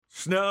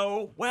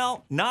Snow,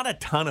 well, not a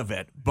ton of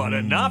it, but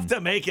enough to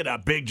make it a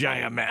big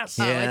giant mess.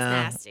 Oh, it's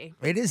nasty.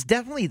 It is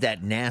definitely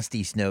that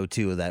nasty snow,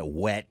 too, that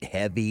wet,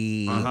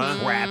 heavy,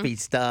 crappy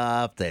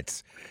stuff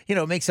that's,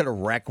 makes it a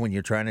wreck when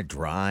you're trying to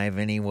drive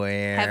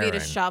anywhere. Heavy to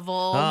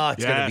shovel. Oh,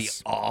 it's going to be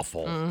Yes.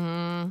 awful.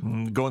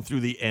 Going through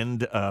the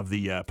end of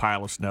the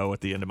pile of snow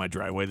at the end of my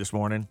driveway this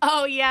morning.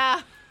 Oh,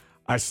 yeah.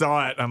 I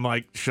saw it. I'm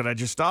like, should I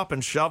just stop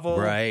and shovel?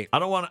 Right. I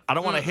don't want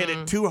to hit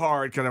it too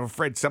hard because I'm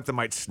afraid something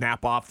might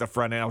snap off the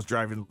front end. I was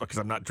driving because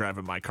I'm not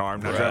driving my car.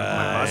 I'm not driving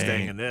my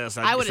Mustang and this.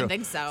 I wouldn't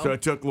think so. So I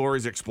took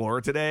Lori's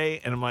Explorer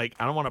today, and I'm like,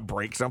 I don't want to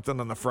break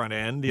something on the front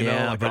end.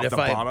 Like but off the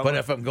bottom.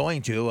 if I'm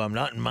going to, I'm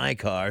not in my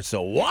car,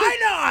 so why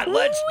not?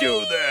 Let's do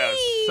this.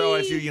 So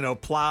as you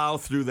plow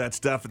through that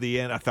stuff at the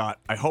end, I thought,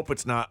 I hope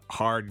it's not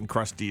hard and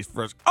crusty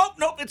first. Oh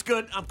nope, it's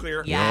good. I'm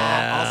clear.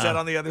 Yeah. All set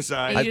on the other And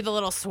side. you do the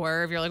little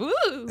swerve. You're like,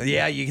 woo.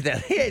 Yeah,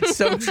 it's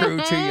so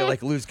true, too. You,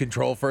 lose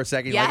control for a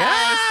second. You're Yes. like,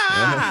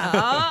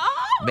 ah!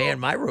 Oh. Man,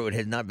 my road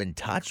had not been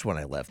touched when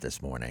I left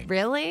this morning.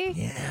 Really?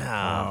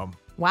 Yeah.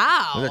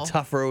 Wow. It was a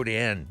tough road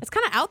in. It's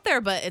kind of out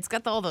there, but it's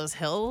got all those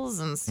hills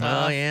and Oh,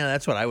 stuff. yeah,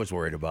 that's what I was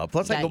worried about.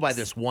 Plus, I go by Yikes.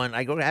 this one,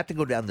 I have to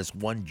go down this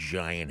one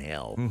giant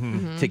hill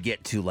to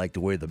get to, to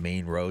where the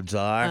main roads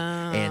are.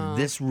 And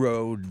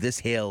this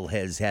hill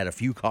has had a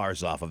few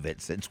cars off of it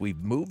since we've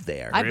moved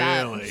there. I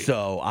bet. Really?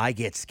 So I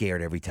get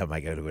scared every time I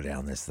got to go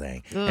down this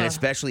thing. And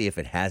especially if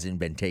it hasn't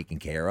been taken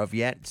care of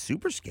yet, it's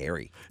super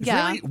scary.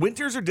 Yeah.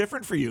 Winters are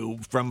different for you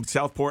from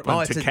South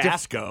Portland to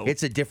Casco.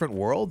 It's a different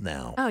world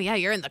now. Oh, yeah,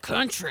 you're in the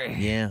country.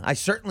 Yeah, I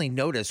certainly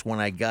noticed when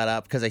I got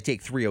up because I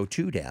take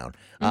 302 down,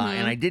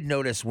 and I did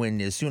notice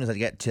as soon as I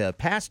got to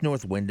past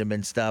North Wyndham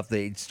and stuff,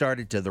 the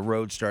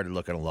road started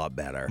looking a lot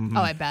better.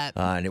 Oh, I bet.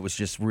 And it was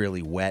just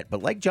really wet.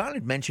 But like John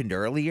had mentioned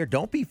earlier,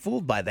 don't be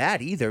fooled by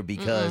that either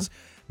because.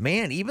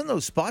 Man, even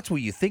those spots where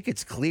you think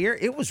it's clear,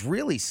 it was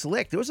really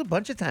slick. There was a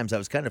bunch of times I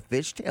was kind of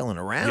fishtailing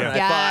around. Yeah. And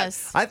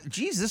Yes. I thought,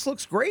 geez, this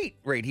looks great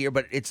right here,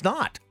 but it's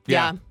not.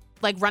 Yeah.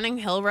 Like running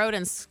Hill Road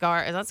and is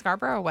that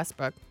Scarborough or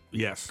Westbrook?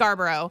 Yes.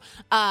 Scarborough.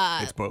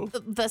 It's both.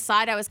 The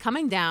side I was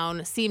coming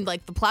down seemed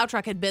like the plow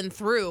truck had been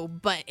through,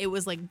 but it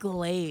was like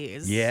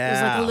glazed. It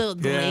was like a little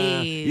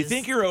glaze. You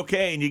think you're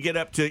okay, and you get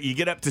up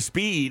to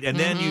speed, and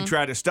then you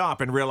try to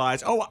stop and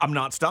realize, oh, I'm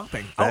not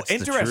stopping. That's the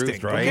interesting.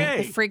 truth, right? Okay.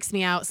 It freaks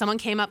me out. Someone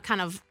came up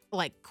kind of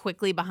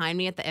quickly behind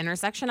me at the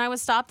intersection I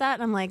was stopped at,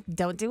 and I'm like,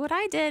 don't do what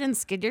I did and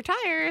skid your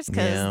tires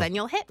because then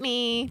you'll hit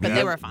me. But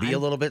they were fine. Be a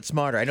little bit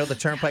smarter. I know the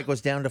turnpike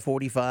was down to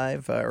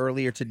 45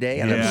 earlier today,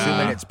 and I'm Yeah.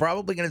 assuming it's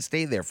probably going to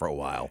stay there for a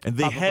while. And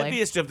the Probably.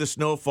 heaviest of the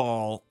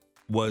snowfall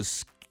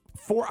was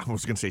I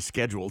was going to say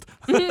scheduled.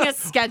 It's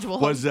scheduled.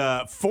 was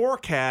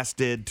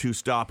forecasted to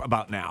stop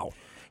about now.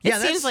 It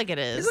seems like it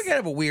is. It's kind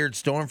of a weird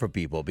storm for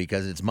people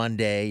because it's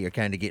Monday. You're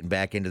kind of getting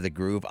back into the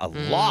groove. A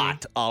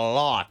lot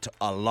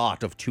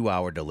of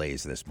 2-hour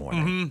delays this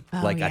morning.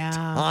 Oh, A yeah.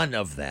 ton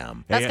of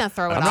them. That's going to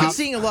throw it I'm off. not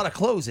seeing a lot of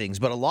closings,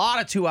 but a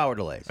lot of 2-hour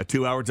delays. A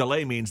 2-hour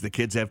delay means the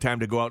kids have time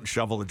to go out and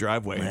shovel the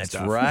driveway and That's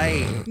stuff.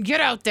 right.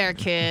 Get out there,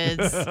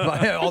 kids.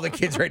 All the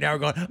kids right now are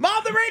going,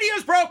 Mom, the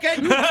radio's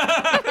broken.